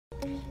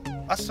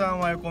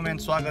Assalamualaikum and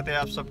स्वागत है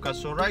आप सबका.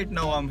 So right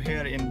now I'm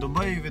here in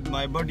Dubai with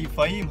my buddy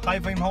Fahim. Hi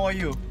Fahim, how are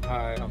you?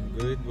 Hi, I'm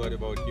good. What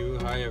about you?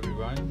 Hi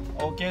everyone.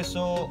 Okay,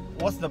 so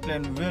what's the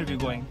plan? Where are we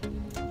going?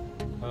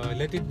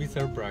 Let it be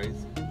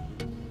surprise.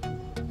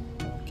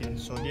 Okay,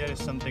 so there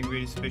is something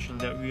very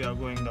special that we are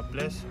going the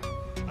place.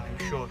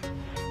 I'm sure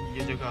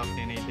ये जगह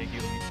आपने नहीं देखी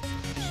होगी.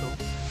 So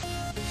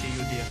see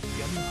you there.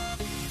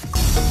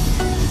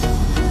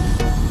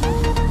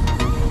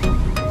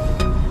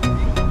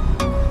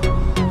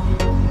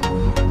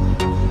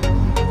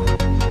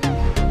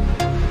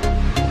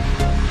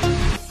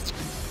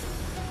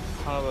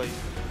 हाँ भाई,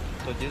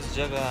 तो जिस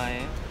जगह आए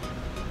हैं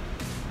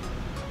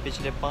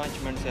पिछले 5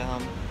 मिनट से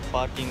हम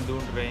पार्किंग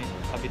ढूंढ रहे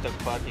हैं, अभी तक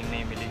पार्किंग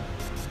नहीं मिली.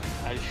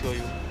 आई विल शो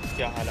यू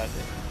क्या हालात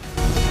है.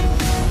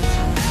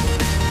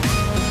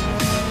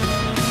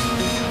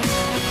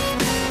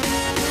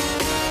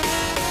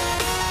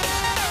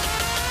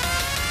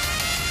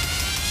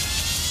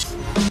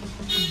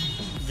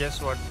 गेस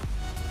व्हाट,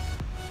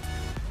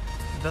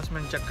 10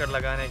 मिनट चक्कर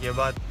लगाने के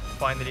बाद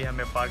फाइनली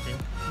हमें पार्किंग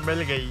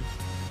मिल गई.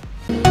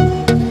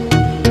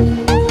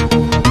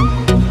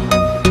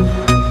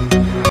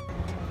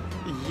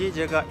 ये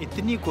जगह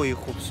इतनी कोई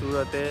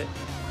खूबसूरत है,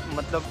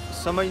 मतलब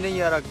समझ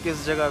नहीं आ रहा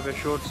किस जगह पे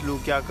शॉट्स लूँ,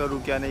 क्या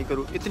करूँ क्या नहीं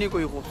करूँ. इतनी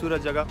कोई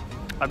खूबसूरत जगह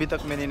अभी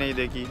तक मैंने नहीं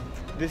देखी.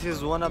 This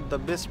is one of the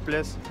best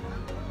place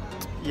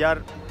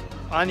यार,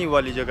 आने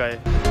वाली जगह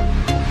है.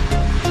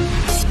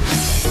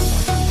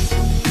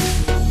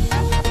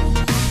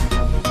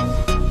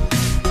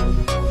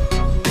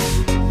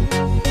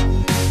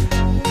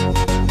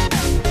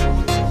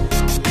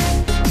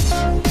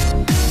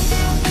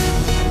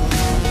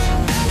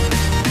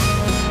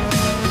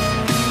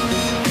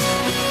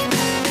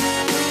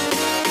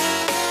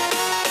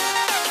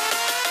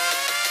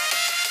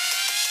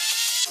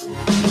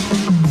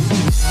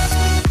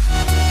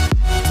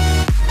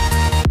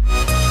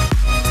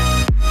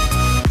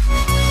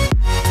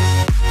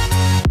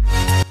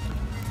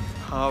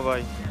 हाँ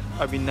भाई,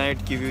 अभी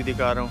नाइट की व्यू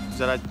दिखा रहा हूँ,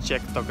 ज़रा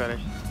चेक तो करें.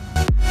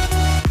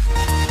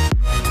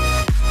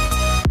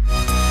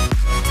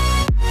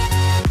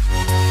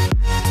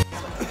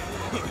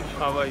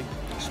 हाँ भाई,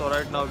 सो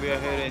right now we are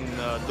here in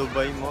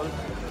Dubai mall.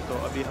 तो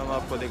अभी हम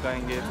आपको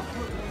दिखाएंगे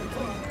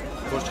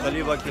बुर्ज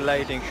खलीफा की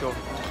लाइटिंग शो.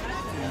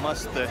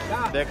 मस्त है,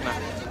 देखना.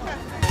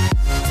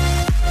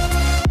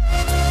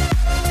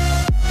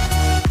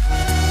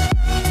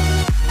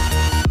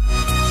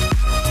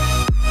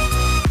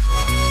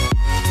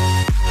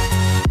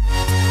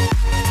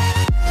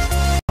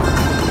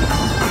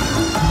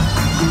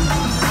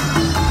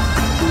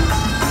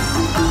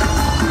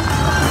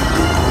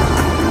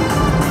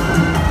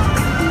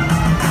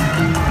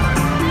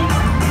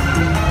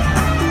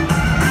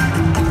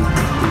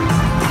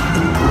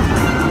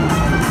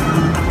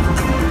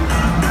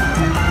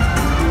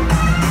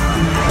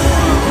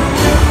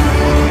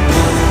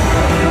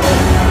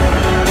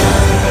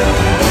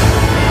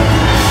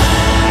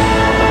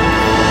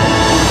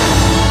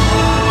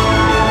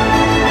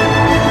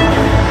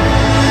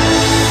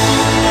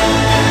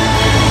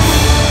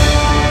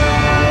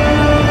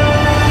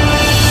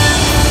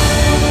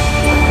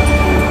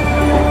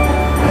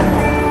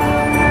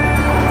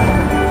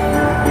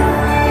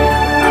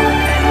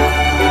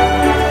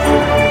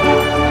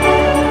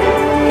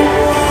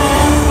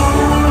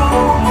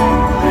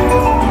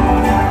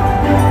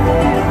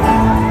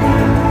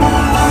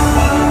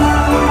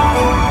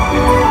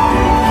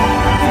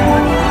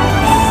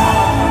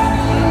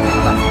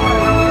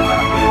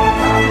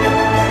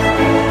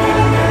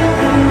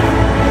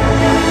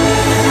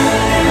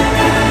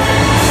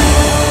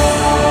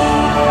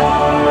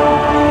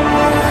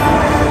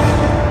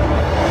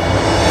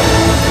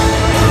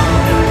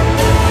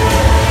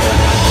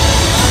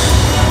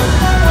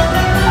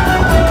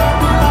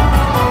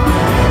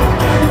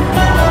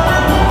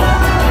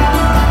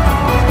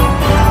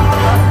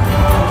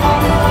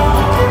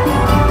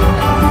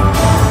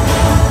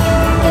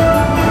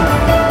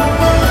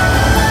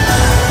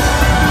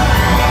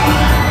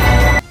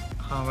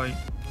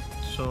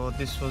 So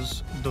this was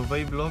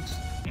Dubai blogs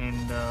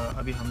and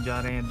अभी हम जा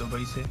रहे हैं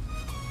दुबई से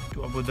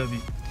टू अबू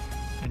धाबी.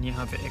 एंड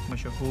यहाँ पे एक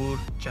मशहूर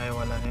चाय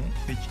वाला है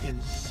विच इज़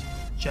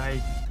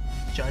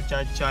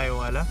चाय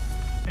वाला.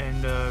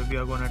 And we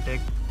are gonna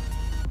take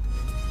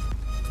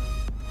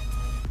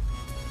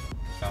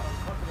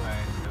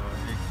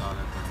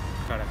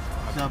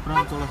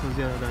ज़ाफ़रान थोड़ा सा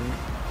ज़्यादा डालें.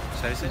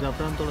 सही से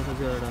ज़ाफ़रान थोड़ा सा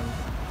ज़्यादा डालें.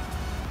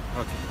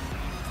 ओके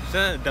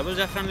सर, डबल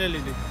ज़ाफ़रान ले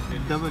लीजिए.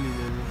 डबल ही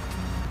ले लीजिए.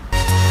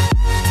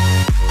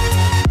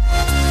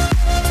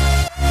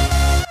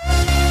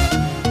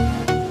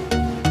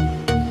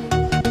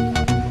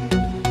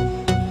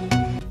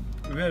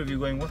 Where are we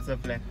going? What's the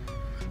plan?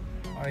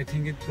 I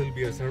think it will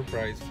be a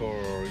surprise for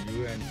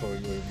you and for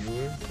your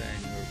viewers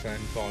and your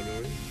fan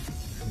followers.